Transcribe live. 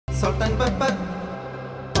SaltNPepper.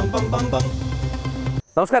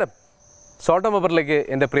 നമസ്കാരം, salt and പെപ്പറിലേക്ക്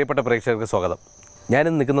എൻ്റെ പ്രിയപ്പെട്ട പ്രേക്ഷകർക്ക് സ്വാഗതം.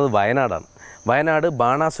 ഞാനിന്ന് നിൽക്കുന്നത് വയനാടാണ്. വയനാട്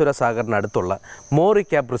ബാണാസുര സാഗറിനടുത്തുള്ള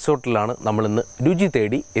മോറിക്യാപ്പ് റിസോർട്ടിലാണ് നമ്മളിന്ന് രുചി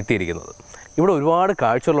തേടി എത്തിയിരിക്കുന്നത്. ഇവിടെ ഒരുപാട്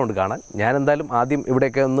കാഴ്ചകളുണ്ട് കാണാൻ. ഞാൻ എന്തായാലും ആദ്യം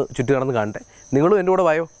ഇവിടെയൊക്കെ ഒന്ന് ചുറ്റി നടന്ന് കാണട്ടെ. നിങ്ങളും എൻ്റെ കൂടെ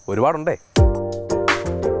വായോ, ഒരുപാടുണ്ടേ.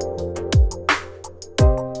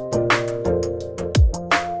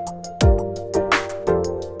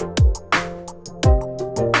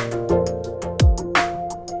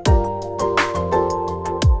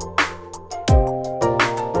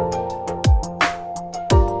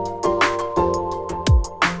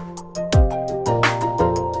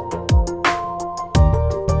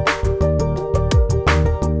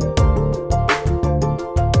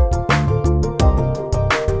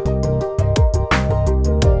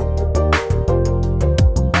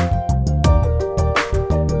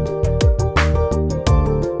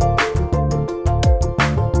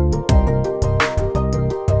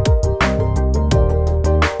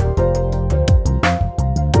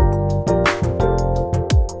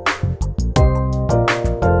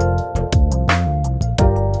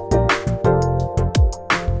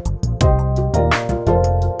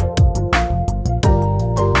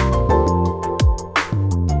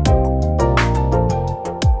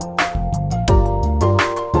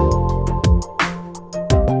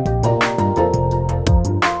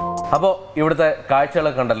 അപ്പോൾ ഇവിടുത്തെ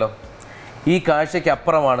കാഴ്ചകളൊക്കെ കണ്ടല്ലോ. ഈ കാഴ്ചയ്ക്ക്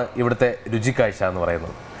അപ്പുറമാണ് ഇവിടുത്തെ രുചിക്കാഴ്ച എന്ന്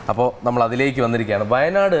പറയുന്നത്. അപ്പോൾ നമ്മൾ അതിലേക്ക് വന്നിരിക്കുകയാണ്.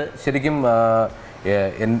 വയനാട് ശരിക്കും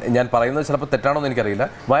ഞാൻ പറയുന്നത് ചിലപ്പോൾ തെറ്റാണോ എന്ന് എനിക്കറിയില്ല.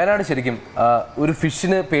 വയനാട് ശരിക്കും ഒരു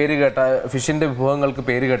ഫിഷിന് പേര് കേട്ട, ഫിഷിൻ്റെ വിഭവങ്ങൾക്ക്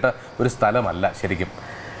പേര് കേട്ട ഒരു സ്ഥലമല്ല ശരിക്കും.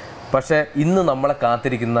 പക്ഷേ ഇന്ന് നമ്മളെ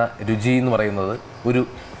കാത്തിരിക്കുന്ന രുചി എന്ന് പറയുന്നത് ഒരു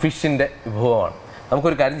ഫിഷിൻ്റെ വിഭവമാണ്.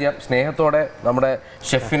 നമുക്കൊരു കാര്യം ചെയ്യാം, സ്നേഹത്തോടെ നമ്മുടെ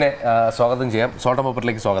ഷെഫിനെ സ്വാഗതം ചെയ്യാം. സോൾട്ട് ആൻഡ്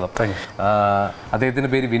പെപ്പറിലേക്ക് സ്വാഗതം. അദ്ദേഹത്തിൻ്റെ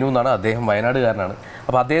പേര് വിനു എന്നാണ്. അദ്ദേഹം വയനാടുകാരനാണ്.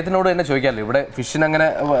 അപ്പോൾ അദ്ദേഹത്തിനോട് തന്നെ ചോദിക്കാമല്ലോ, ഇവിടെ ഫിഷിന് അങ്ങനെ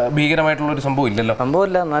ഭീകരമായിട്ടുള്ളൊരു സംഭവം ഇല്ലല്ലോ?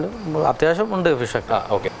 സംഭവമില്ല, എന്നാലും അത്യാവശ്യം ഉണ്ട് ഫിഷൊക്കെ.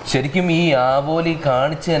 ഓക്കെ. ശരിക്കും ഈ ആവോലി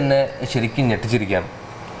കാണിച്ച് തന്നെ ശരിക്കും ഞെട്ടിച്ചിരിക്കുകയാണ്.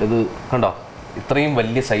 ഇത് കണ്ടോ, ഇത്രയും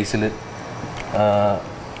വലിയ സൈസിൽ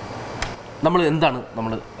നമ്മൾ എന്താണ്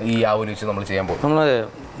നമ്മൾ ഈ ആവോലി വെച്ച് നമ്മൾ ചെയ്യാൻ പോകുന്നത്? നമ്മൾ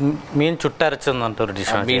മീൻ ചുട്ടരച്ചെന്ന് പറഞ്ഞിട്ടൊരു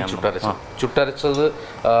ഡിഷാണ്. മീൻ ചുട്ടരച്ചത്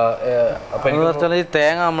ഈ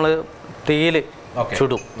തേങ്ങ നമ്മൾ തീയിൽ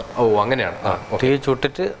ചുടും. ഓ, അങ്ങനെയാണ്. തീ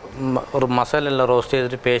ചുട്ടിട്ട് ഒരു മസാല എല്ലാം റോസ്റ്റ്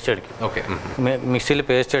ചെയ്തിട്ട് പേസ്റ്റ് അടിക്കും. ഓക്കെ. മിക്സിയിൽ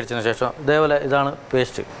പേസ്റ്റ് അടിച്ചതിന് ശേഷം ഇതേപോലെ ഇതാണ്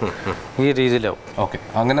പേസ്റ്റ്, ഈ രീതിയിലാവും. ഓക്കെ,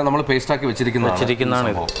 അങ്ങനെ നമ്മൾ പേസ്റ്റ് ആക്കി വെച്ചിരിക്കുന്നതാണ്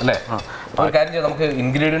ഇത് അല്ലേ? ഒരു കാര്യം ചെയ്യാം, നമുക്ക്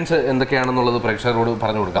ഇൻഗ്രീഡിയൻസ് എന്തൊക്കെയാണെന്നുള്ളത് പ്രേക്ഷകരോട്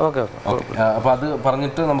പറഞ്ഞു കൊടുക്കാം. ഓക്കെ. അപ്പോൾ അത്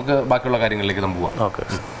പറഞ്ഞിട്ട് നമുക്ക് ബാക്കിയുള്ള കാര്യങ്ങളിലേക്ക് നമുക്ക് പോകാം. Okay.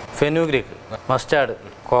 Fenugreek, mustard,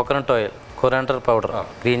 coconut oil, coriander powder,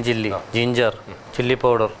 green chilli, ginger, chilli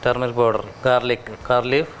powder, turmeric powder, garlic,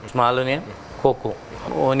 leaf, small onion, coco,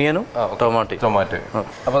 ഓനിയനും tomato.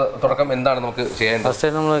 അപ്പോൾ തുടക്കം എന്താണ് നമുക്ക് ചെയ്യേണ്ടത്?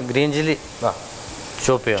 ഫസ്റ്റ് നമ്മൾ ഗ്രീൻ ചില്ലി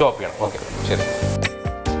ചോപ്പ് ചെയ്യണം. ഓക്കെ, ശരി.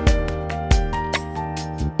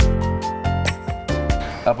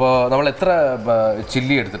 അപ്പോൾ നമ്മൾ എത്ര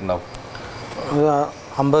ചില്ലി എടുത്തിട്ടുണ്ടാവും?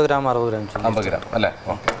 50 ഗ്രാം 60 ഗ്രാം 50 ഗ്രാം അല്ലേ?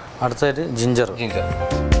 ഓക്കെ. അടുത്തായിട്ട് ജിഞ്ചർ.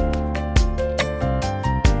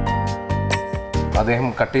 അദ്ദേഹം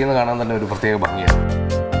കട്ട് ചെയ്യുന്ന കാണാൻ തന്നെ ഒരു പ്രത്യേക ഭംഗിയാണ്.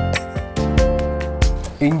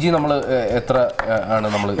 ഇഞ്ചി നമ്മൾ എത്ര ആണ്?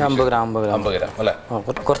 നമ്മൾ 50 ഗ്രാം അല്ലേ?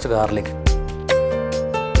 കുറച്ച് ഗാർലിക്.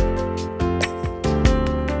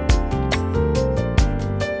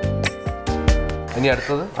 ഇനി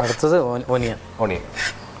അടുത്തത് ഓനിയൻ.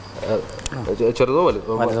 ചെറുതോ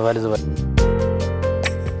വലുതോ?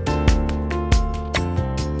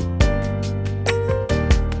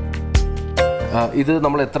 ഇത്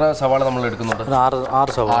നമ്മൾ എത്ര സവാള നമ്മൾ എടുക്കുന്നുണ്ട്?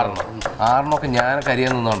 6 സവാള. 6 ഞാൻ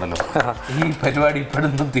കരിയാൻ നിന്നുണ്ടല്ലോ. ഈ പരിപാടി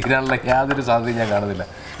ഇപ്പോഴൊന്നും തീരാനുള്ള യാതൊരു സാധ്യതയും ഞാൻ കാണുന്നില്ല.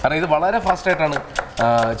 കാരണം ഇത് വളരെ ഫാസ്റ്റായിട്ടാണ്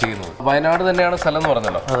ചെയ്യുന്നത്. വയനാട് തന്നെയാണ് സ്ഥലം എന്ന്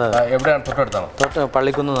പറഞ്ഞല്ലോ. എവിടെയാണ്? തൊട്ടടുത്താണ്.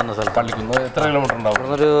 പള്ളിക്കുന്ന് തന്നെ സ്ഥലം. പള്ളിക്കുന്ന് എത്ര കിലോമീറ്റർ ഉണ്ടാവും?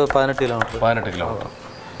 ഒരു 18 കിലോമീറ്റർ. 18 കിലോമീറ്റർ.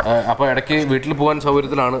 അപ്പോൾ ഇടയ്ക്ക് വീട്ടിൽ പോകാൻ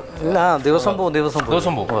സൗകര്യത്തിലാണ്? ഇല്ല, ദിവസം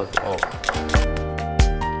പോകും. ഓ.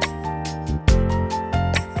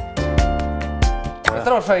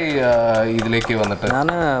 എത്ര വർഷമായി ഇതിലേക്ക് വന്നിട്ട്? ഞാൻ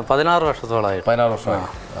 16 വർഷത്തോളമായി. 16 വർഷമായി.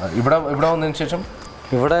 ഇവിടെ വന്നതിന് ശേഷം?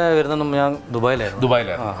 ഇവിടെ വരുന്ന ഞാൻ ദുബായിലായിരുന്നു.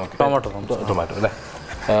 ടൊമാറ്റോ അല്ലേ?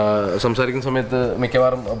 സംസാരിക്കുന്ന സമയത്ത്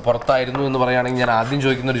മിക്കവാറും പുറത്തായിരുന്നു എന്ന് പറയുകയാണെങ്കിൽ ഞാൻ ആദ്യം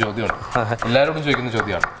ചോദിക്കുന്ന ഒരു ചോദ്യമാണ്, എല്ലാവരോടും ചോദിക്കുന്ന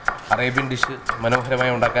ചോദ്യമാണ്. അറേബ്യൻ ഡിഷ്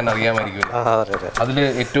മനോഹരമായി ഉണ്ടാക്കാൻ അറിയാമായിരിക്കുമല്ലോ. അതിൽ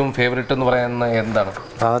ഏറ്റവും ഫേവറേറ്റ് എന്ന് പറയുന്നത് എന്താണ്?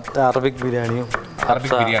 അറബിക് ബിരിയാണി.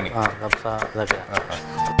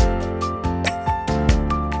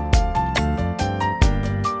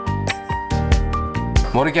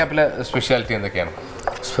 മോറിക്കാപ്പിലെ സ്പെഷ്യാലിറ്റി എന്തൊക്കെയാണ്?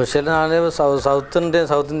 സ്പെഷ്യൽ സൗത്ത്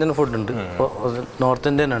ഇന്ത്യൻ ഫുഡ് ഉണ്ട്, നോർത്ത്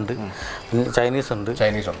ഇന്ത്യൻ ഉണ്ട്, പിന്നെ ചൈനീസ് ഉണ്ട്,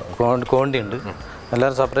 കോണ്ടി ഉണ്ട്,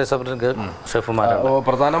 എല്ലാവരും സെപ്പറേറ്റ് ഷെഫുമാരാണ്.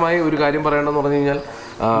 പ്രധാനമായി ഒരു കാര്യം പറയേണ്ടതെന്ന് പറഞ്ഞു കഴിഞ്ഞാൽ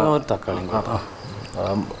തക്കാളി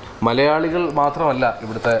മലയാളികൾ മാത്രമല്ല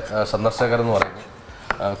ഇവിടുത്തെ സന്ദർശകർ എന്ന് പറയുന്നത്,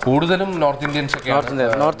 കൂടുതലും നോർത്ത് ഇന്ത്യൻസ് ഒക്കെ.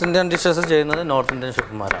 നോർത്ത് ഇന്ത്യൻ ഡിഷസ് ചെയ്യുന്നത് നോർത്ത് ഇന്ത്യൻ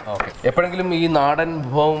ഷെഫുമാരാണ്. ഓക്കെ. എപ്പോഴെങ്കിലും ഈ നാടൻ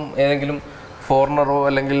വിഭവം ഏതെങ്കിലും ഫോറിനറോ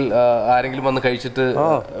അല്ലെങ്കിൽ ആരെങ്കിലും വന്ന് കഴിച്ചിട്ട്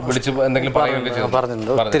വിളിച്ച് എന്തെങ്കിലും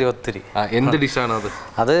പറഞ്ഞിട്ടുണ്ട്? ഒത്തിരി. എന്ത് ഡിഷാണ് അത്?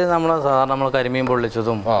 അത് നമ്മൾ കരിമീൻ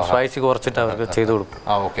പൊള്ളിച്ചതും സ്പൈസി കുറച്ചിട്ട് അവർക്ക് ചെയ്തു കൊടുക്കും.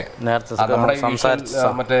 നേരത്തെ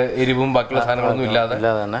മറ്റേ എരിവും ബാക്കിയുള്ള സാധനങ്ങളൊന്നും ഇല്ലാതെ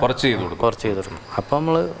കുറച്ച് ചെയ്ത് കൊടുക്കും. അപ്പം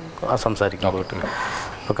നമ്മൾ സംസാരിക്കാൻ പോയിട്ട്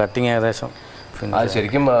അപ്പോൾ കട്ടിങ് ഏകദേശം അത്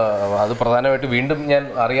ശരിക്കും അത് പ്രധാനമായിട്ട് വീണ്ടും ഞാൻ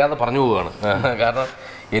അറിയാതെ പറഞ്ഞു പോവുകയാണ്. കാരണം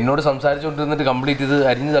എന്നോട് സംസാരിച്ചുകൊണ്ടിരുന്നിട്ട് കംപ്ലീറ്റ് ഇത്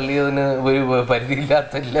അരിഞ്ഞു തള്ളിയതിന് ഒരു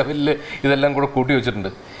പരിധിയില്ലാത്ത ലെവലിൽ ഇതെല്ലാം കൂടെ കൂട്ടി വെച്ചിട്ടുണ്ട്.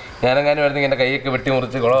 ഞാനെങ്ങാനും ആയിരുന്നെങ്കിൽ എൻ്റെ കൈയൊക്കെ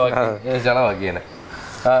വെട്ടിമുറിച്ച് കുളമാക്കി ചളമാക്കിയേനെ.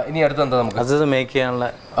 ഇനി അടുത്ത് എന്താ നമുക്ക് അത് മേക്ക് ചെയ്യാനുള്ള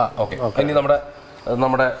ഓക്കെ. ഇനി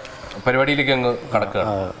നമ്മുടെ പരിപാടിയിലേക്ക് അങ്ങ്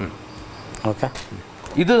കടക്കുകയാണ്. ഓക്കെ.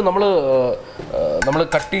 ഇത് നമ്മൾ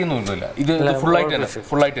കട്ട് ചെയ്യുന്നൊന്നുമില്ല, ഇത്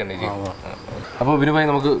ഫുള്ളായിട്ട് തന്നെ ചെയ്യും. അപ്പോൾ വിനുമായി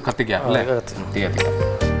നമുക്ക് കത്തിക്കാം അല്ലേ? കത്തിക്കാം.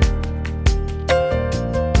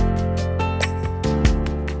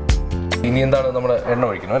 ഇനി എന്താണ് നമ്മുടെ എണ്ണ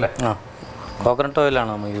ഒഴിക്കണം അല്ലേ? കോക്കനട്ട് ഓയിലാണ്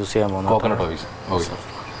നമ്മൾ യൂസ് ചെയ്യാൻ പോകുന്നത്. Coconut oil.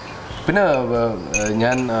 പിന്നെ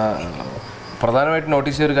ഞാൻ പ്രധാനമായിട്ട്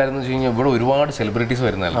നോട്ടീസ് ചെയ്തൊരു കാര്യം എന്ന് വെച്ച് കഴിഞ്ഞാൽ ഇവിടെ ഒരുപാട് സെലിബ്രിറ്റീസ്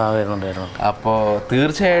വരുന്നതല്ല. അപ്പോൾ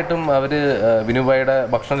തീർച്ചയായിട്ടും അവർ വിനുഭായിയുടെ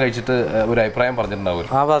ഭക്ഷണം കഴിച്ചിട്ട് ഒരു അഭിപ്രായം പറഞ്ഞിട്ടുണ്ടാവും.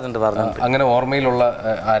 അങ്ങനെ ഓർമ്മയിലുള്ള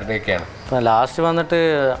ആരുടെയൊക്കെയാണ്? ലാസ്റ്റ് വന്നിട്ട്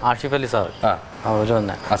ആഷിഫ് അലി സാർ, അവർ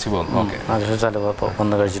തന്നെ ആഷിഫ് സാർ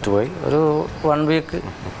വന്ന് കഴിച്ചിട്ട് പോയി. ഒരു 1 വീക്ക്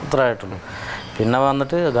ഇത്ര ആയിട്ടുള്ളൂ. പിന്നെ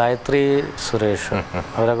വന്നിട്ട് ഗായത്രി സുരേഷ്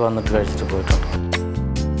അവരൊക്കെ വന്നിട്ട് കഴിച്ചിട്ട് പോയിട്ടുണ്ട്.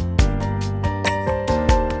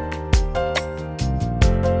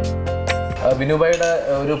 വിനുഭായിയുടെ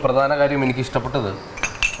ഒരു പ്രധാന കാര്യം എനിക്ക് ഇഷ്ടപ്പെട്ടത്,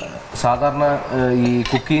 സാധാരണ ഈ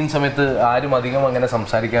കുക്കിംഗ് സമയത്ത് ആരും അധികം അങ്ങനെ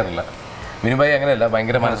സംസാരിക്കാറില്ല. വിനുഭായി അങ്ങനെയല്ല,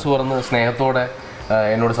 ഭയങ്കര മനസ്സ് തുറന്ന് സ്നേഹത്തോടെ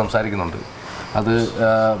എന്നോട് സംസാരിക്കുന്നുണ്ട്. അത്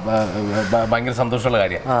ഭയങ്കര സന്തോഷമുള്ള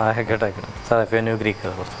കാര്യമാണ്. Fenugreek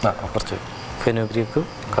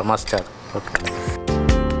mustard.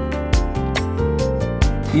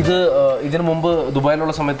 ഇതിനു മുമ്പ്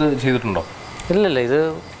ദുബായിലുള്ള സമയത്ത് ചെയ്തിട്ടുണ്ടോ? ഇല്ലല്ല, ഇത്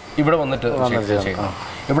ഇവിടെ വന്നിട്ട്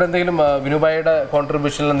ഇവിടെ എന്തെങ്കിലും വിനുഭായിയുടെ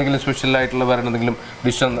കോൺട്രിബ്യൂഷനിൽ എന്തെങ്കിലും സ്പെഷ്യൽ ആയിട്ടുള്ള വേറെ എന്തെങ്കിലും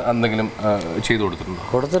ഡിഷ് എന്തെങ്കിലും ചെയ്തു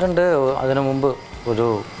കൊടുത്തിട്ടുണ്ട്? അതിനു മുമ്പ് ഒരു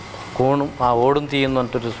കൂണും ഓടും തീയെന്ന്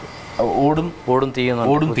പറഞ്ഞിട്ടൊരു ഓടും തീയും.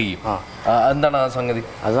 എന്താണ് ആ സംഗതി?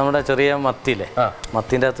 അത് നമ്മുടെ ചെറിയ മത്തിയില്ലേ,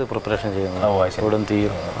 മത്തിൻ്റെ അകത്ത് പ്രിപ്പറേഷൻ ചെയ്യുന്നത് ഓടും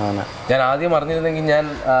തീയും. അങ്ങനെ ഞാൻ ആദ്യം അറിഞ്ഞിരുന്നെങ്കിൽ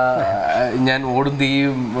ഞാൻ ഓടും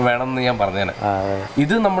തീയും വേണമെന്ന് ഞാൻ പറഞ്ഞേനെ.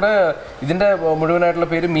 ഇത് ഇതിന്റെ മുഴുവനായിട്ടുള്ള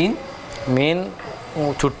പേര് മീൻ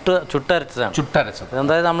ചുട്ടരച്ചതാണ്.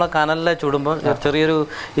 അതായത് നമ്മളെ കനലിലെ ചുടുമ്പോൾ ചെറിയൊരു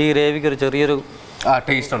ഈ ഗ്രേവിക്ക് ഒരു ചെറിയൊരു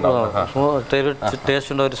ടേസ്റ്റ് ഉണ്ടാവും,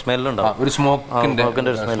 ടേസ്റ്റ് ഉണ്ടാവും, ഒരു സ്മെല്ലുണ്ടാവും, ഒരു സ്മോക്കിന്റെ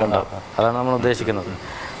ഒരു സ്മെല്ലുണ്ടാവും. അതാണ് നമ്മൾ ഉദ്ദേശിക്കുന്നത്.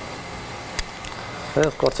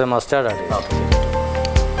 കുറച്ച് മസ്റ്റാർഡ് ആഡ് ചെയ്യും.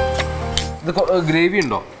 ഇത് ഗ്രേവി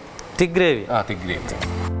ഉണ്ടോ? തിക്ക് ഗ്രേവി.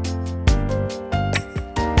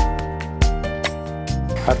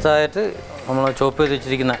 അടുത്തതായിട്ട് നമ്മൾ ചോപ്പ് ചെയ്ത്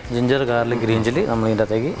വെച്ചിരിക്കുന്ന ജിഞ്ചർ ഗാർലിക് ഗ്രീൻ ചില്ലി നമ്മൾ ഇതിൻ്റെ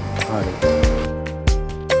അകത്തേക്ക് ആഡ് ചെയ്യും.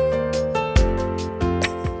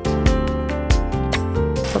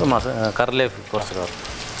 കറി ലീഫ് കുറച്ച് കറി.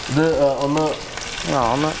 ഇത് ഒന്ന്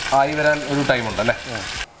ആയി വരാൻ ഒരു ടൈമുണ്ട് അല്ലേ?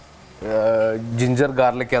 ജിഞ്ചർ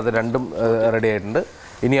ഗാർലിക് അത് രണ്ടും റെഡി ആയിട്ടുണ്ട്.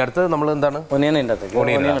 ഇനി അടുത്ത് നമ്മൾ എന്താണ്? ഒനിയനിൻ്റെ അകത്തേക്ക്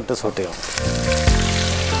ഒനിയൻ ഇട്ട് സോട്ട് ചെയ്യണം.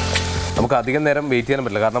 നമുക്ക് അധികം നേരം വെയിറ്റ് ചെയ്യാൻ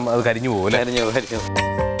പറ്റില്ല, കാരണം അത് കരിഞ്ഞു പോകും അല്ലേ? കരിഞ്ഞു.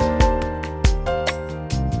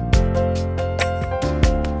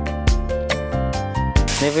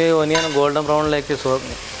 ഇനിയിപ്പോൾ ഈ ഒനിയൻ ഗോൾഡൻ ബ്രൗണിലേക്ക്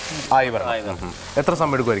ആയി വരണം. എത്ര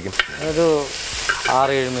സമയം എടുക്കുമായിരിക്കും? ഒരു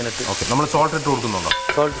 6-7 മിനിറ്റ്. ഓക്കെ. നമ്മൾ സോൾട്ട് ഇട്ട് കൊടുക്കുന്നുണ്ടോ?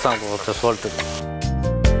 കുറച്ച് സോൾട്ട്.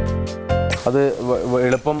 അത്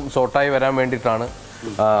എളുപ്പം സോട്ടായി വരാൻ വേണ്ടിയിട്ടാണ്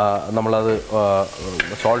നമ്മളത്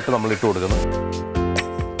സോൾട്ട് നമ്മൾ ഇട്ട് കൊടുക്കുന്നത്.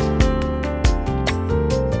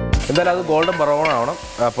 എന്തായാലും അത് ഗോൾഡൻ ബ്രൗൺ ആവണം.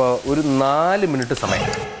 അപ്പോൾ ഒരു 4 മിനിറ്റ് സമയം.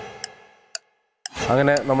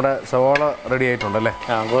 അങ്ങനെ നമ്മുടെ സവാള റെഡി ആയിട്ടുണ്ടല്ലേ?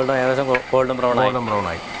 ഏകദേശം ഗോൾഡൻ ബ്രൗൺ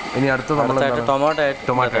ആയി. ഇനി അടുത്ത് നമ്മൾ ടൊമാറ്റോ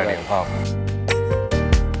ആഡ് ചെയ്യും.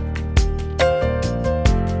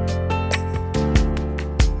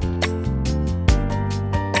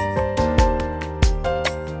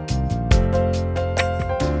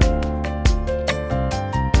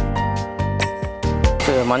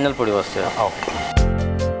 മഞ്ഞൾപ്പൊടി first.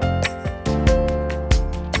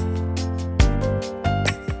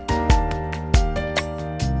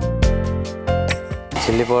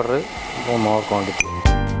 Chilli powder more quantity.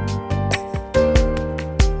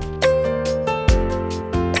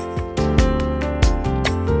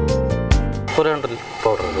 Coriander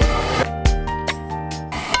powder.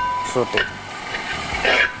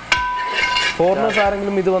 Foreigners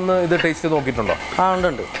ആരെങ്കിലും ഇത് വന്ന് ഇത് ടേസ്റ്റ് നോക്കിയിട്ടുണ്ടോ?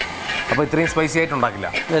 ഉണ്ട്. അപ്പോൾ ഇത്രയും സ്പൈസി ആയിട്ട് ഉണ്ടാക്കില്ല?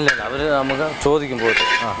 ഇല്ല, അവർ നമുക്ക് ചോദിക്കുമ്പോൾ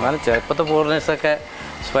എന്നാലും ചെറുപ്പത്തെ ഫോറിനേഴ്സൊക്കെ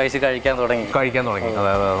സ്പൈസി കഴിക്കാൻ തുടങ്ങി.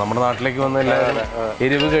 അതായത് നമ്മുടെ നാട്ടിലേക്ക് വന്ന് എല്ലാവരും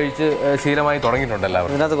എരിവ് കഴിച്ച് ശീലമായി തുടങ്ങിയിട്ടുണ്ട്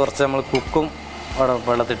എല്ലാവരും. ഇതിനകത്ത് കുറച്ച് നമ്മൾ കുക്കും അവിടെ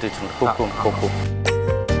വെള്ളത്തിട്ട് വെച്ചിട്ടുണ്ട്. കുക്കും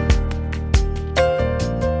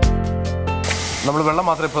നമ്മൾ വെള്ളം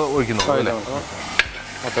മാത്രമേ ഇപ്പോൾ ഒഴിക്കുന്നുള്ളൂ അല്ലേ?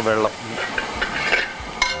 മൊത്തം വെള്ളം.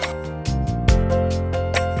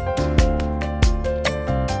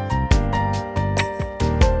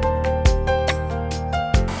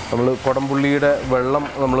 നമ്മൾ കുടംപുള്ളിയുടെ വെള്ളം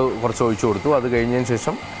നമ്മൾ കുറച്ച് ഒഴിച്ചു കൊടുത്തു. അത് കഴിഞ്ഞതിന്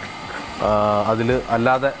ശേഷം അതിൽ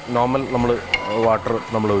അല്ലാതെ നോർമൽ നമ്മൾ വാട്ടർ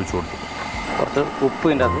നമ്മൾ ഒഴിച്ചു കൊടുത്തു. കുറച്ച് ഉപ്പ്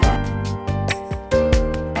ഇതിൻ്റെ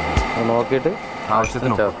അത് നോക്കിയിട്ട്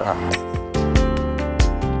ആവശ്യത്തിന് ചേർക്കാം.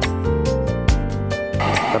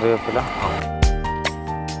 കറിവേപ്പില,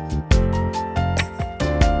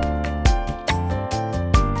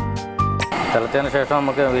 തിളച്ചതിന് ശേഷം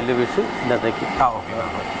നമുക്ക് വലിയ ഫിഷ് ഇതിൻ്റെ അകത്തേക്ക്. ഓക്കെ.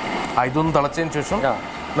 ഇതൊന്ന് തിളച്ചതിന് ശേഷം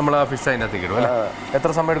നമ്മൾ ആ ഫിഷ് അതിൻ്റെ അകത്തേക്ക് ഇടും അല്ലേ? എത്ര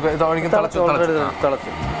സമയം എടുക്കും? ഇത്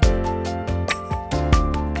തിളച്ചു.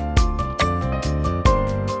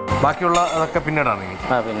 ബാക്കിയുള്ള അതൊക്കെ പിന്നീടാണെങ്കിൽ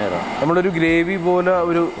നമ്മളൊരു ഗ്രേവി പോലെ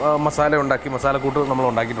ഒരു മസാലക്കൂട്ട് നമ്മൾ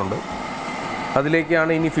ഉണ്ടാക്കിയിട്ടുണ്ട്.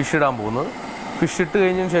 അതിലേക്കാണ് ഇനി ഫിഷ് ഇടാൻ പോകുന്നത്. ഫിഷ് ഇട്ട്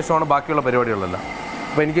കഴിഞ്ഞതിന് ശേഷമാണ് ബാക്കിയുള്ള പരിപാടികളെല്ലാം.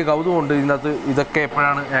 അപ്പോൾ എനിക്ക് കൗതുകമുണ്ട് ഇതിനകത്ത് ഇതൊക്കെ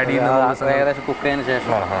എപ്പോഴാണ് ആഡ് ചെയ്യുന്നത്? ഏകദേശം കുക്ക് ചെയ്തതിന്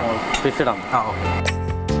ശേഷം ഫിഷ് ഇടാം. ഓക്കെ.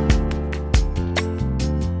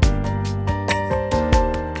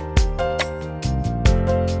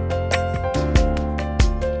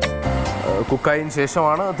 കുക്കായതിന്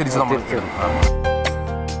ശേഷമാണ് തിരിച്ച് നമ്മൾ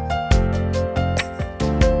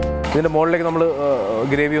ഇതിൻ്റെ മുകളിലേക്ക് നമ്മൾ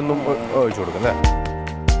ഗ്രേവി ഒന്നും ഒഴിച്ചു കൊടുക്കും അല്ലേ?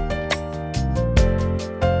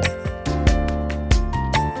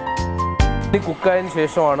 ഈ കുക്കായതിന്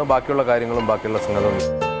ശേഷമാണ് ബാക്കിയുള്ള കാര്യങ്ങളും ബാക്കിയുള്ള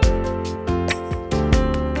സംഗതികളും.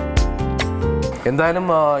 എന്തായാലും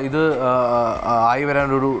ഇത് ആയി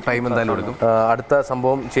വരാനൊരു ടൈം എന്തായാലും എടുക്കും. അടുത്ത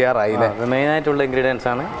സംഭവം ചെയ്യാറായില്ലേ? മെയിനായിട്ടുള്ള ഇൻഗ്രീഡിയൻസ്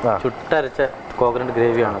ആണ് ചുട്ടരച്ച കോക്കനട്ട്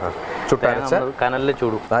ഗ്രേവിയാണ്. ചുട്ടരച്ച കനലിൽ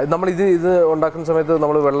ചൂടും. നമ്മൾ ഇത് ഉണ്ടാക്കുന്ന സമയത്ത്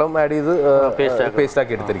നമ്മൾ വെള്ളം ആഡ് ചെയ്ത്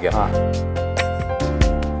പേസ്റ്റാക്കി എടുത്തിരിക്കാം.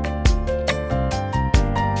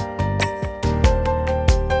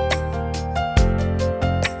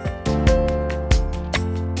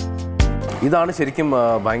 ഇതാണ് ശരിക്കും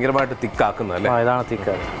ഭയങ്കരമായിട്ട് തിക്കാക്കുന്നത് അല്ലേ? ഇതാണ്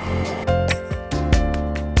തിക്കാക്കുന്നത്.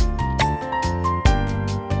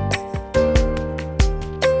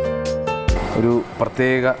 ഒരു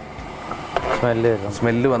പ്രത്യേക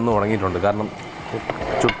സ്മെല്ല് വന്ന് തുടങ്ങിയിട്ടുണ്ട്. കാരണം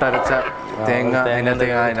ചുട്ടരച്ച തേങ്ങ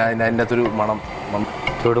അതിൻ്റെ അകത്തൊരു മണം.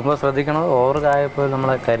 ചുടുമ്പോൾ ശ്രദ്ധിക്കണം, ഓവർ കായപ്പോൾ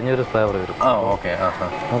നമ്മളെ കരിഞ്ഞൊരു ഫ്ലേവർ വരും. ഓക്കെ.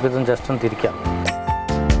 നമുക്കിതും ജസ്റ്റ് ഒന്ന് തിരിക്കാം.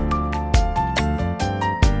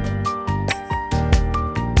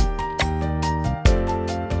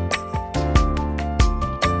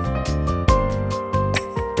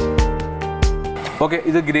 ഓക്കെ.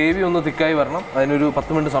 ഇത് ഗ്രേവി ഒന്ന് തിക്കായി വരണം. അതിനൊരു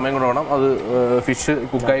 10 മിനിറ്റ് സമയം കൂടെ വേണം. അത് ഫിഷ്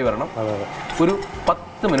കുക്കായി വരണം. ഒരു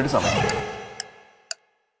 10 മിനിറ്റ് സമയം.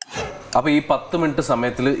 അപ്പോൾ ഈ 10 മിനിറ്റ്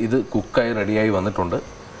സമയത്തിൽ ഇത് കുക്കായി റെഡിയായി വന്നിട്ടുണ്ട്.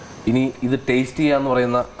 ഇനി ഇത് ടേസ്റ്റ് ചെയ്യാന്ന്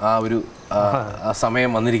പറയുന്ന ആ ഒരു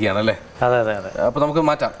സമയം വന്നിരിക്കുകയാണ് അല്ലേ? അപ്പോൾ നമുക്ക്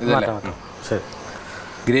മാറ്റാം ഇതല്ലേ?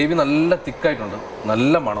 ഗ്രേവി നല്ല തിക്കായിട്ടുണ്ട്,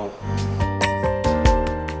 നല്ല മണവും.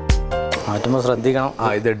 മാറ്റുമ്പോൾ ശ്രദ്ധിക്കണം.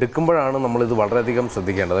 ഇത് എടുക്കുമ്പോഴാണ് നമ്മളിത് വളരെയധികം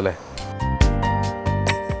ശ്രദ്ധിക്കേണ്ടത് അല്ലേ?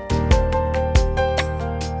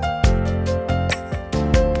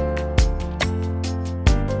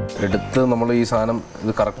 എടുത്ത് നമ്മൾ ഈ സാധനം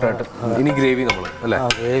ഇത് കറക്റ്റായിട്ട് ഇനി ഗ്രേവി നമ്മൾ അല്ലേ?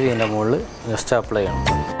 ഗ്രേവി എൻ്റെ മുകളിൽ ജസ്റ്റ് അപ്ലൈ ചെയ്യണം.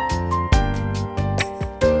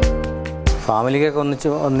 ഫാമിലിക്കൊക്കെ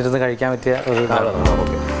വന്നിരുന്ന് കഴിക്കാൻ പറ്റിയ ഒരു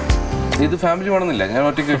ഓക്കെ. ഇത് ഫാമിലി വേണമെന്നില്ല, ഞാൻ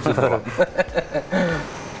ഒറ്റയ്ക്ക്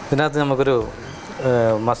ഇതിനകത്ത് നമുക്കൊരു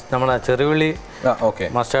നമ്മളെ ചെറുവിളി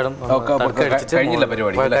മസ്റ്റാർഡും കഴിഞ്ഞില്ല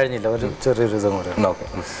പരിപാടി, കഴിഞ്ഞില്ല, ഒരു ചെറിയൊരു ഇതും കൂടെ.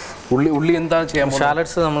 ഉള്ളി എന്താ ചെയ്യാൻ?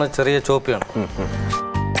 ഷാലഡ്സ് നമ്മൾ ചെറിയ ചോപ്പ് ചെയ്യണം.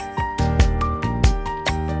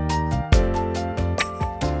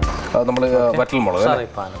 നമ്മൾ വറ്റൽമുളക്,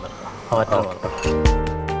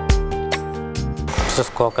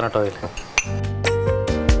 കോക്കനട്ട് ഓയിൽ.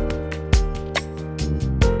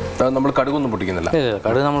 നമ്മൾ കടുകൊന്നും പൊട്ടിക്കുന്നില്ല?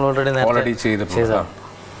 കടുക് നമ്മൾ ഓൾറെഡി ചെയ്തിട്ടുണ്ട്.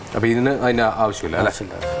 അപ്പോൾ ഇതിന് അതിൻ്റെ ആവശ്യമില്ല അല്ലേ?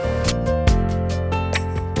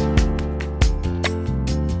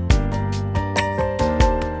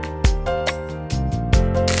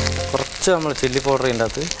 കുറച്ച് നമ്മൾ ചില്ലി പൗഡർ ഇതിൻ്റെ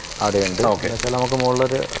അകത്ത് ആഡ് ചെയ്യുന്നുണ്ട്. ഓക്കെ. നമുക്ക്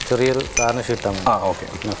മുകളിലൊരു ചെറിയൊരു ഗാർണിഷ് ഇട്ടാൽ മതി. ഓക്കെ.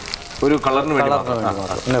 ഒരു കളറിന് വേണ്ടി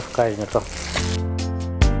കഴിഞ്ഞിട്ടോ.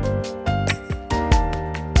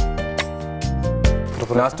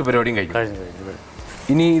 ലാസ്റ്റ് പരിപാടിയും കഴിഞ്ഞു.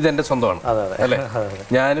 ഇനി ഇതെൻ്റെ സ്വന്തമാണ് അല്ലേ?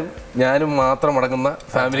 ഞാനും മാത്രം അടങ്ങുന്ന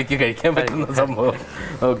ഫാമിലിക്ക് കഴിക്കാൻ പറ്റുന്ന സംഭവം.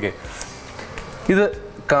 ഓക്കെ. ഇത്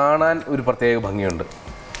കാണാൻ ഒരു പ്രത്യേക ഭംഗിയുണ്ട്.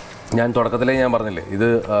 ഞാൻ തുടക്കത്തിലേ ഞാൻ പറഞ്ഞില്ലേ, ഇത്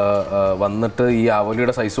വന്നിട്ട് ഈ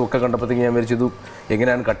ആവോലിയുടെ സൈസും ഒക്കെ കണ്ടപ്പോഴത്തേക്ക് ഞാൻ വിചാരിച്ചു ഇത്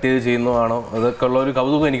എങ്ങനെയാണ് കട്ട് ചെയ്ത് ചെയ്യുന്നതാണോ അതൊക്കെ ഉള്ള ഒരു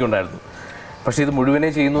കൗതുകം എനിക്കുണ്ടായിരുന്നു. പക്ഷേ ഇത് മുഴുവനെ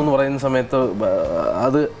ചെയ്യുന്നു എന്ന് പറയുന്ന സമയത്ത്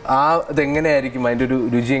ഇതെങ്ങനെയായിരിക്കും, അതിൻ്റെ ഒരു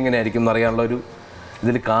രുചി എങ്ങനെയായിരിക്കും എന്നറിയാനുള്ള ഒരു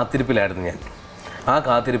ഇതിൽ കാത്തിരിപ്പിലായിരുന്നു ഞാൻ. ആ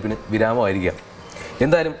കാത്തിരിപ്പിന് വിരാമമായിരിക്കാം.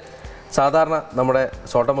 എന്തായാലും സാധാരണ നമ്മുടെ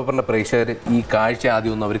SaltNPepperൻ്റെ പ്രേക്ഷകർ ഈ കാഴ്ച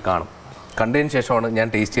ആദ്യം ഒന്ന് അവർ കാണും. കണ്ടതിന് ശേഷമാണ് ഞാൻ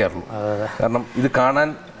ടേസ്റ്റ് ചെയ്യാറുള്ളൂ. കാരണം ഇത് കാണാൻ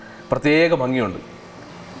പ്രത്യേക ഭംഗിയുണ്ട്.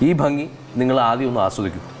 ഈ ഭംഗി നിങ്ങൾ ആദ്യം ഒന്ന്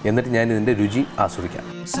ആസ്വദിക്കും, എന്നിട്ട് ഞാൻ ഇതിൻ്റെ രുചി ആസ്വദിക്കാം.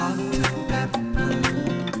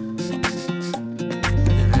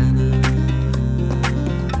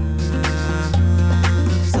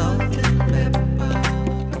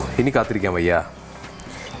 ഇനി കാത്തിരിക്കാൻ വയ്യ.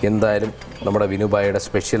 എന്തായാലും നമ്മുടെ വിനുബായുടെ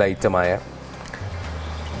സ്പെഷ്യൽ ഐറ്റമായ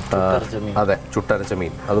അതെ ചുട്ടരച്ച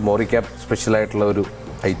മീൻ, അത് മോറിക്കാപ്പ് സ്പെഷ്യലായിട്ടുള്ള ഒരു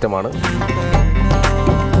ഐറ്റമാണ്.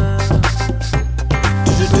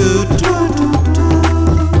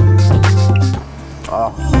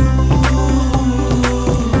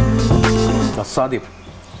 അസാധ്യം,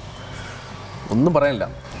 ഒന്നും പറയാനില്ല.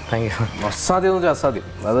 അസാധ്യം എന്ന് വെച്ചാൽ അസാധ്യം.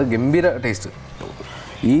 അത് ഗംഭീര ടേസ്റ്റ്.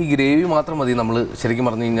 ഈ ഗ്രേവി മാത്രം മതി. നമ്മൾ ശരിക്കും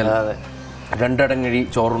പറഞ്ഞു കഴിഞ്ഞാൽ രണ്ടടങ്ങഴി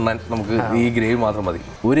ചോറുണ്ണാൻ നമുക്ക് ഈ ഗ്രേവി മാത്രം മതി.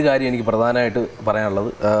 ഒരു കാര്യം എനിക്ക് പ്രധാനമായിട്ട് പറയാനുള്ളത്,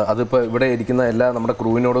 അതിപ്പോൾ ഇവിടെ ഇരിക്കുന്ന എല്ലാ നമ്മുടെ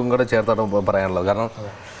ക്രൂവിനോടും കൂടെ ചേർത്താണ് പറയാനുള്ളത്. കാരണം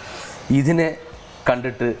ഇതിനെ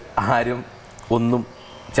കണ്ടിട്ട് ആരും ഒന്നും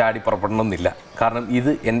ചാടി പുറപ്പെടണമെന്നില്ല. കാരണം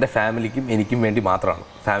ഇത് എൻ്റെ ഫാമിലിക്കും എനിക്കും വേണ്ടി മാത്രമാണ്.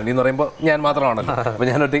 ഫാമിലി എന്ന് പറയുമ്പോൾ ഞാൻ മാത്രമാണല്ലോ, അപ്പോൾ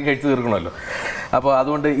ഞാൻ ഒറ്റയ്ക്ക് കഴിച്ച് തീർക്കണമല്ലോ. അപ്പോൾ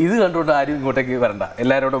അതുകൊണ്ട് ഇത് കണ്ടുകൊണ്ട് ആരും ഇങ്ങോട്ടേക്ക് വരണ്ട,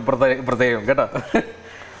 എല്ലാവരോടും പ്രത്യേകം കേട്ടോ.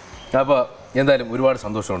 അപ്പോൾ എന്തായാലും ഒരുപാട്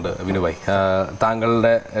സന്തോഷമുണ്ട് വിനുഭായ്.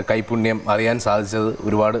 താങ്കളുടെ കൈപുണ്യം അറിയാൻ സാധിച്ചത്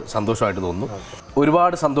ഒരുപാട് സന്തോഷമായിട്ട് തോന്നുന്നു.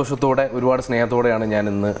 ഒരുപാട് സന്തോഷത്തോടെ ഒരുപാട് സ്നേഹത്തോടെയാണ് ഞാൻ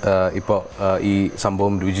ഇന്ന് ഇപ്പോൾ ഈ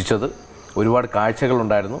സംഭവം രുചിച്ചത്. ഒരുപാട്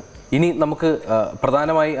കാഴ്ചകളുണ്ടായിരുന്നു. ഇനി നമുക്ക്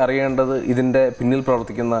പ്രധാനമായി അറിയേണ്ടത് ഇതിൻ്റെ പിന്നിൽ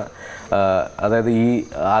പ്രവർത്തിക്കുന്ന, അതായത് ഈ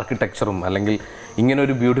ആർക്കിടെക്ചറും അല്ലെങ്കിൽ ഇങ്ങനെ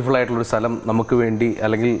ഒരു ബ്യൂട്ടിഫുൾ ആയിട്ടുള്ളൊരു സ്ഥലം നമുക്ക് വേണ്ടി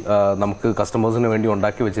അല്ലെങ്കിൽ നമുക്ക് കസ്റ്റമേഴ്സിന് വേണ്ടി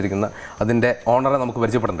ഉണ്ടാക്കി വെച്ചിരിക്കുന്ന അതിൻ്റെ ഓണറെ നമുക്ക്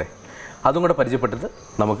പരിചയപ്പെടണ്ടേ? അതും കൂടെ പരിചയപ്പെട്ടിട്ട്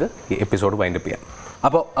നമുക്ക് ഈ എപ്പിസോഡ് വൈൻഡപ്പ് ചെയ്യാം.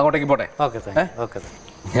 അപ്പോൾ അങ്ങോട്ടേക്ക് പോട്ടെ.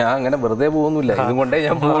 ഞാൻ അങ്ങനെ വെറുതെ പോകുന്നില്ല, ഇതും കൊണ്ടേ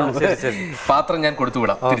ഞാൻ പോകുള്ളൂ. പാത്രം ഞാൻ കൊടുത്തു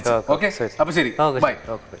വിടാം തിരിച്ച്. ഓക്കെ, അപ്പോൾ ശരി, ബൈ.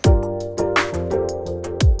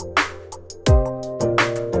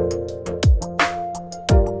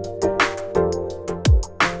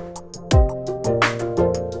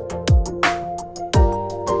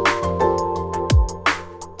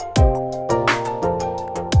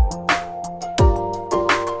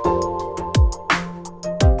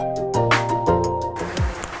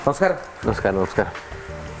 നമസ്കാരം. നമസ്കാരം. നമസ്കാരം.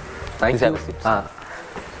 താങ്ക്സ്.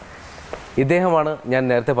 ഇദ്ദേഹമാണ് ഞാൻ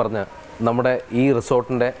നേരത്തെ പറഞ്ഞ നമ്മുടെ ഈ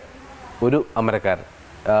റിസോർട്ടിൻ്റെ ഒരു അമരക്കാരൻ.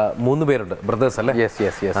 3 പേരുണ്ട്, ബ്രദേഴ്സ് അല്ലേ?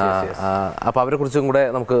 അപ്പോൾ അവരെ കുറിച്ചും കൂടെ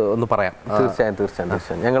നമുക്ക് ഒന്ന് പറയാം.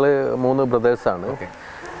 തീർച്ചയായും. ഞങ്ങൾ 3 ബ്രദേഴ്സാണ്.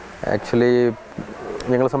 ആക്ച്വലി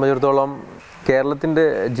ഞങ്ങളെ സംബന്ധിച്ചിടത്തോളം കേരളത്തിൻ്റെ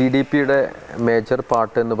GDPയുടെ മേജർ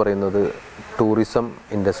പാർട്ട് എന്ന് പറയുന്നത് ടൂറിസം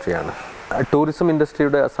ഇൻഡസ്ട്രിയാണ്. ടൂറിസം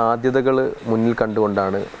ഇൻഡസ്ട്രിയുടെ സാധ്യതകൾ മുന്നിൽ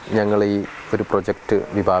കണ്ടുകൊണ്ടാണ് ഞങ്ങൾ ഈ ഒരു പ്രൊജക്റ്റ്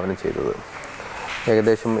വിഭാവനം ചെയ്തത്.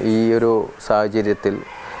 ഏകദേശം ഈ ഒരു സാഹചര്യത്തിൽ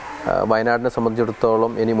വയനാടിനെ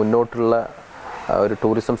സംബന്ധിച്ചിടത്തോളം ഇനി മുന്നോട്ടുള്ള ഒരു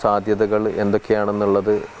ടൂറിസം സാധ്യതകൾ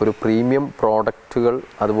എന്തൊക്കെയാണെന്നുള്ളത്, ഒരു പ്രീമിയം പ്രോഡക്റ്റുകൾ,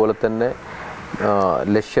 അതുപോലെ തന്നെ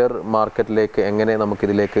ലെഷർ മാർക്കറ്റിലേക്ക് എങ്ങനെ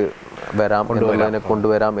നമുക്കിതിലേക്ക്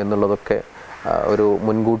കൊണ്ടുവരാം എന്നുള്ളതൊക്കെ ഒരു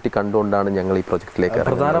മുൻകൂട്ടി കണ്ടുകൊണ്ടാണ് ഞങ്ങൾ ഈ പ്രൊജക്റ്റിലേക്ക്.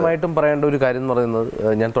 പ്രധാനമായിട്ടും പറയേണ്ട ഒരു കാര്യം എന്ന് പറയുന്നത്,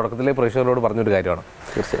 ഞാൻ തുടക്കത്തിലെ പ്രേക്ഷകരോട് പറഞ്ഞൊരു കാര്യമാണ്.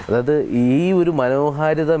 അതായത് ഈ ഒരു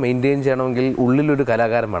മനോഹാരിത മെയിൻറ്റെയിൻ ചെയ്യണമെങ്കിൽ ഉള്ളിലൊരു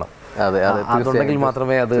കലാകാരൻ വേണം. അതുണ്ടെങ്കിൽ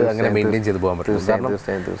മാത്രമേ അത് അങ്ങനെ മെയിൻറ്റെയിൻ ചെയ്ത് പോകാൻ പറ്റൂ. കാരണം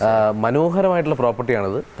മനോഹരമായിട്ടുള്ള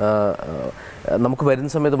പ്രോപ്പർട്ടിയാണിത്. നമുക്ക് വരുന്ന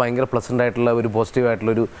സമയത്ത് ഭയങ്കര പ്ലസൻ്റ് ആയിട്ടുള്ള ഒരു പോസിറ്റീവ്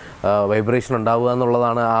ആയിട്ടുള്ളൊരു വൈബ്രേഷൻ ഉണ്ടാവുക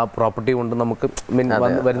എന്നുള്ളതാണ് ആ പ്രോപ്പർട്ടി കൊണ്ട് നമുക്ക്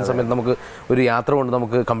വരുന്ന സമയത്ത് നമുക്ക് ഒരു യാത്ര കൊണ്ട്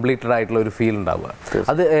നമുക്ക് കംപ്ലീറ്റഡ് ആയിട്ടുള്ള ഒരു ഫീൽ ഉണ്ടാവുക.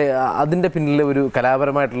 അതിൻ്റെ പിന്നിലെ ഒരു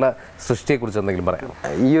കലാപരമായിട്ടുള്ള സൃഷ്ടിയെക്കുറിച്ച് എന്തെങ്കിലും പറയാം?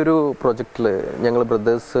 ഈ ഒരു പ്രൊജക്റ്റിൽ ഞങ്ങൾ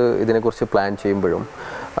ബ്രദേഴ്സ് ഇതിനെക്കുറിച്ച് പ്ലാൻ ചെയ്യുമ്പോഴും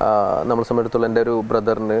നമ്മളെ സംബന്ധിച്ചിടത്തോളം എൻ്റെ ഒരു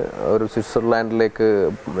ബ്രദറിന് ഒരു സ്വിറ്റ്സർലാൻഡിലേക്ക്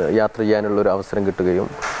യാത്ര ചെയ്യാനുള്ളൊരു അവസരം കിട്ടുകയും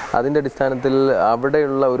അതിൻ്റെ അടിസ്ഥാനത്തിൽ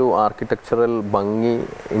അവിടെയുള്ള ഒരു ആർക്കിടെക്ചറൽ ഭംഗി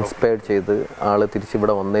ഇൻസ്പയർ ചെയ്ത് ആൾ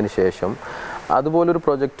തിരിച്ചിവിടെ വന്നതിന് ശേഷം അതുപോലൊരു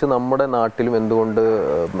പ്രൊജക്റ്റ് നമ്മുടെ നാട്ടിലും എന്തുകൊണ്ട്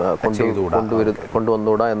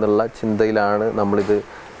കൊണ്ടുവന്നുകൂടാ എന്നുള്ള ചിന്തയിലാണ് നമ്മളിത്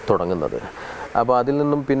തുടങ്ങുന്നത്. അപ്പോൾ അതിൽ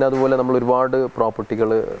നിന്നും പിന്നെ അതുപോലെ നമ്മൾ ഒരുപാട് പ്രോപ്പർട്ടികൾ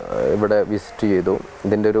ഇവിടെ വിസിറ്റ് ചെയ്തു.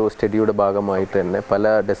 ഇതിൻ്റെ ഒരു സ്റ്റഡിയുടെ ഭാഗമായിട്ട് തന്നെ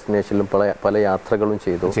പല ഡെസ്റ്റിനേഷനിലും പല യാത്രകളും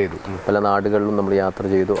ചെയ്തു. പല നാടുകളിലും നമ്മൾ യാത്ര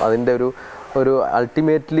ചെയ്തു. അതിൻ്റെ ഒരു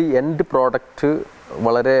അൾട്ടിമേറ്റ്ലി എൻഡ് പ്രോഡക്റ്റ്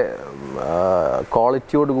വളരെ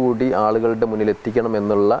ക്വാളിറ്റിയോടുകൂടി ആളുകളുടെ മുന്നിൽ എത്തിക്കണം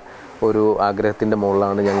എന്നുള്ള ഒരു ആഗ്രഹത്തിൻ്റെ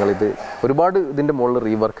മുകളിലാണ് ഞങ്ങളിത് ഒരുപാട് ഇതിൻ്റെ മുകളിൽ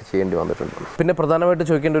റീവർക്ക് ചെയ്യേണ്ടി വന്നിട്ടുണ്ട്. പിന്നെ പ്രധാനമായിട്ട്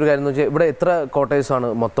ചോദിക്കേണ്ട ഒരു കാര്യം എന്ന് വെച്ചാൽ ഇവിടെ എത്ര കോട്ടേഴ്സാണ്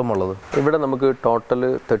മൊത്തം ഉള്ളത്? ഇവിടെ നമുക്ക് ടോട്ടൽ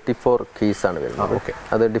 34 കീസാണ് വരുന്നത്. ഓക്കെ.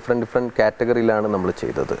 അത് ഡിഫറെൻറ്റ് കാറ്റഗറിയിലാണ് നമ്മൾ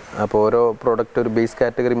ചെയ്തത്. അപ്പോൾ ഓരോ പ്രോഡക്റ്റ് ഒരു ബേസ്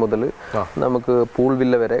കാറ്റഗറി മുതൽ നമുക്ക് പൂൾ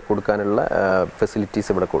വില്ല വരെ കൊടുക്കാനുള്ള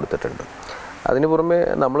ഫെസിലിറ്റീസ് ഇവിടെ കൊടുത്തിട്ടുണ്ട്. അതിന് പുറമെ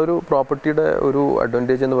നമ്മളൊരു പ്രോപ്പർട്ടിയുടെ ഒരു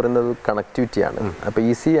അഡ്വാൻറ്റേജ് എന്ന് പറയുന്നത് കണക്ടിവിറ്റിയാണ്. അപ്പോൾ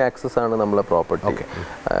ഈസി ആക്സസ് ആണ് നമ്മളെ പ്രോപ്പർട്ടി.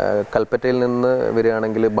 കൽപ്പറ്റയിൽ നിന്ന്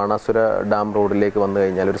വരികയാണെങ്കിൽ ബാണാസുര ഡാം റോഡിലേക്ക് വന്നു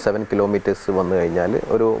കഴിഞ്ഞാൽ ഒരു 7 കിലോമീറ്റേഴ്സ് വന്നു കഴിഞ്ഞാൽ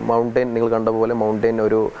ഒരു മൗണ്ടെയിൻ, നിങ്ങൾ കണ്ട പോലെ മൗണ്ടെയിൻ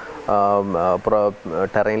ഒരു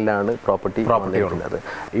ടെറൈനിലാണ് പ്രോപ്പർട്ടി വന്നിരിക്കുന്നത്.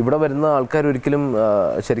 ഇവിടെ വരുന്ന ആൾക്കാർ ഒരിക്കലും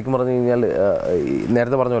ശരിക്കും പറഞ്ഞു കഴിഞ്ഞാൽ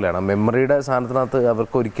നേരത്തെ പറഞ്ഞ പോലെയാണ് മെമ്മറിയുടെ സാധനത്തിനകത്ത്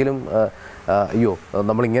അവർക്ക് ഒരിക്കലും അയ്യോ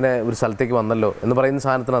നമ്മളിങ്ങനെ ഒരു സ്ഥലത്തേക്ക് വന്നല്ലോ എന്ന് പറയുന്ന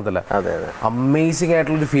സാധനത്തിനകത്തല്ല, അമേസിംഗ്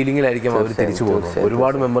ആയിട്ടുള്ളൊരു ഫീലിങ്ങിലായിരിക്കും അവർ തിരിച്ചു പോകുന്നത്.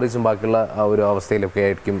 ഒരുപാട് മെമ്മറീസും ബാക്കിയുള്ള ആ ഒരു അവസ്ഥയിലൊക്കെ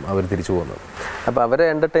ആയിരിക്കും അവർ തിരിച്ചു പോകുന്നത്. അപ്പോൾ അവരെ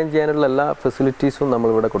എൻ്റർടൈൻ ചെയ്യാനുള്ള എല്ലാ ഫെസിലിറ്റീസും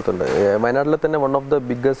നമ്മളിവിടെ കൊടുത്തിട്ടുണ്ട്. വയനാട്ടിലെ തന്നെ വൺ ഓഫ് ദ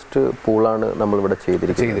ബിഗ്ഗസ്റ്റ് പൂളാണ് നമ്മളിവിടെ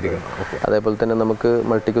ചെയ്തിരിക്കുന്നത്. അതേപോലെ തന്നെ നമുക്ക്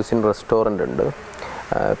മൾട്ടി ക്യൂസിൻ റെസ്റ്റോറൻ്റ് ഉണ്ട്.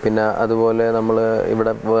 പിന്നെ അതുപോലെ നമ്മൾ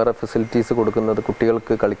ഇവിടെ വേറെ ഫെസിലിറ്റീസ് കൊടുക്കുന്നത്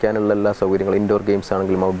കുട്ടികൾക്ക് കളിക്കാനുള്ള എല്ലാ സൗകര്യങ്ങളും ഇൻഡോർ ഗെയിംസ്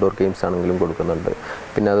ആണെങ്കിലും ഔട്ട്ഡോർ ഗെയിംസ് ആണെങ്കിലും കൊടുക്കുന്നുണ്ട്.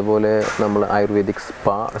 പിന്നെ അതുപോലെ നമ്മൾ ആയുർവേദിക്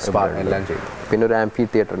സ്പാ എല്ലാം ചെയ്യും. പിന്നെ ഒരു ആംഫി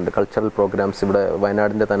തിയേറ്റർ ഉണ്ട്. കൾച്ചറൽ പ്രോഗ്രാംസ് ഇവിടെ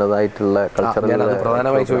വയനാടിൻ്റെ തനതായിട്ടുള്ള കൾച്ചറൽ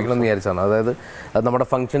പ്രധാനമായി ചോദിക്കണമെന്ന് വിചാരിച്ചാണ്. അതായത് നമ്മടെ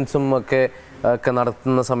ഫംഗ്ഷൻസും ഒക്കെ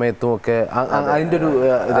നടത്തുന്ന സമയത്തും ഒക്കെ അതിൻ്റെ ഒരു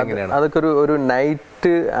ഇതെങ്ങനെയാണ്? അതൊക്കെ ഒരു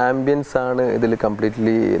നൈറ്റ് ആംബിയൻസ് ആണ് ഇതിൽ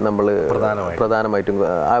കംപ്ലീറ്റ്ലി നമ്മൾ പ്രധാനമായിട്ടും.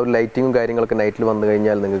 ആ ഒരു ലൈറ്റിങ്ങും കാര്യങ്ങളൊക്കെ നൈറ്റിൽ വന്നു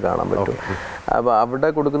കഴിഞ്ഞാൽ നിങ്ങൾക്ക് കാണാൻ പറ്റും. അപ്പോൾ അവിടെ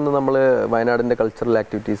കൊടുക്കുന്ന നമ്മൾ വയനാടിൻ്റെ കൾച്ചറൽ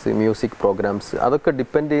ആക്ടിവിറ്റീസ്, മ്യൂസിക് പ്രോഗ്രാംസ്, അതൊക്കെ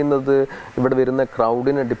ഡിപ്പെൻഡ് ചെയ്യുന്നത് ഇവിടെ വരുന്ന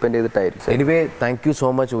ക്രൗഡിനെ depend ചെയ്തിട്ടായിരിക്കും. Anyway thank you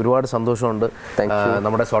so much. ഒരുപാട് സന്തോഷമുണ്ട്.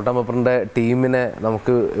 നമ്മുടെ SaltNPepperൻ്റെ ടീമിനെ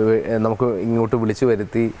നമുക്ക് ഇങ്ങോട്ട് വിളിച്ചു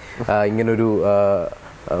വരുത്തി ഇങ്ങനൊരു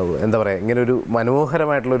എന്താ പറയുക, ഇങ്ങനൊരു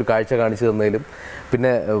മനോഹരമായിട്ടുള്ളൊരു കാഴ്ച കാണിച്ചു തന്നതിലും,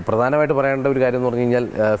 പിന്നെ പ്രധാനമായിട്ട് പറയേണ്ട ഒരു കാര്യം എന്ന് പറഞ്ഞു കഴിഞ്ഞാൽ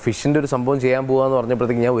ഫിഷിൻ്റെ ഒരു സംഭവം ചെയ്യാൻ പോകുകയെന്ന്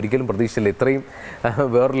പറഞ്ഞപ്പോഴത്തേക്ക് ഞാൻ ഒരിക്കലും പ്രതീക്ഷിച്ചില്ല. ഇത്രയും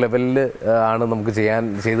വേറൊരു ലെവലിൽ ആണ് നമുക്ക്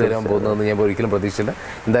ചെയ്തു തരാൻ പോകുന്നതെന്ന് ഞാൻ ഒരിക്കലും പ്രതീക്ഷിച്ചില്ല.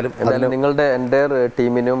 എന്തായാലും നിങ്ങളുടെ എൻ്റയർ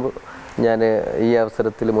ടീമിനും ഞാൻ ഈ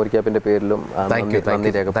അവസരത്തിൽ മോരിക്കാപ്പിൻ്റെ പേരിലും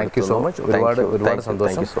താങ്ക് യു സോ മച്ച്. ഒരുപാട്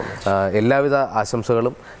സന്തോഷം. എല്ലാവിധ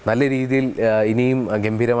ആശംസകളും. നല്ല രീതിയിൽ ഇനിയും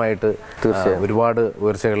ഗംഭീരമായിട്ട് ഒരുപാട്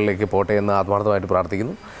ഉയർച്ചകളിലേക്ക് പോട്ടെ എന്ന് ആത്മാർത്ഥമായിട്ട്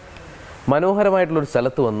പ്രാർത്ഥിക്കുന്നു. മനോഹരമായിട്ടുള്ളൊരു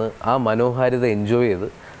സ്ഥലത്ത് വന്ന് ആ മനോഹാരിത എൻജോയ് ചെയ്ത്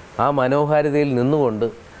ആ മനോഹാരിതയിൽ നിന്നുകൊണ്ട്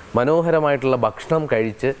മനോഹരമായിട്ടുള്ള ഭക്ഷണം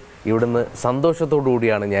കഴിച്ച് ഇവിടുന്ന് സന്തോഷത്തോടു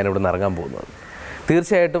കൂടിയാണ് ഞാൻ ഇവിടുന്ന് ഇറങ്ങാൻ പോകുന്നത്.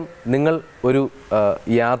 തീർച്ചയായിട്ടും നിങ്ങൾ ഒരു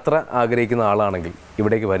യാത്ര ആഗ്രഹിക്കുന്ന ആളാണെങ്കിൽ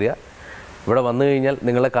ഇവിടേക്ക് വരിക. ഇവിടെ വന്നു കഴിഞ്ഞാൽ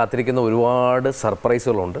നിങ്ങളെ കാത്തിരിക്കുന്ന ഒരുപാട്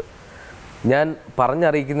സർപ്രൈസുകളുണ്ട്. ഞാൻ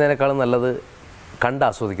പറഞ്ഞറിയിക്കുന്നതിനേക്കാളും നല്ലത്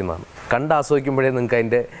കണ്ടാസ്വദിക്കുന്നതാണ്. കണ്ടാസ്വദിക്കുമ്പോഴേ നിങ്ങൾക്ക്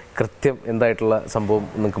അതിൻ്റെ കൃത്യം എന്തായിട്ടുള്ള സംഭവം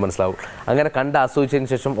നിങ്ങൾക്ക് മനസ്സിലാവും. അങ്ങനെ കണ്ടാസ്വദിച്ചതിന്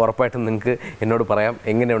ശേഷം ഉറപ്പായിട്ടും നിങ്ങൾക്ക് എന്നോട് പറയാം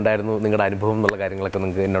എങ്ങനെ ഉണ്ടായിരുന്നു നിങ്ങളുടെ അനുഭവം എന്നുള്ള കാര്യങ്ങളൊക്കെ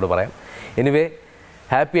നിങ്ങൾക്ക് എന്നോട് പറയാം. എനിവേ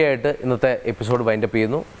ഹാപ്പി ആയിട്ട് ഇന്നത്തെ എപ്പിസോഡ് വൈൻഡപ്പ്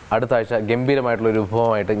ചെയ്യുന്നു. അടുത്ത ആഴ്ച ഗംഭീരമായിട്ടുള്ളൊരു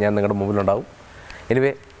വിഭവമായിട്ട് ഞാൻ നിങ്ങളുടെ മുമ്പിലുണ്ടാവും.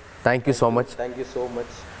 Anyway thank you so much. Thank you so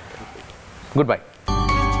much. Good bye.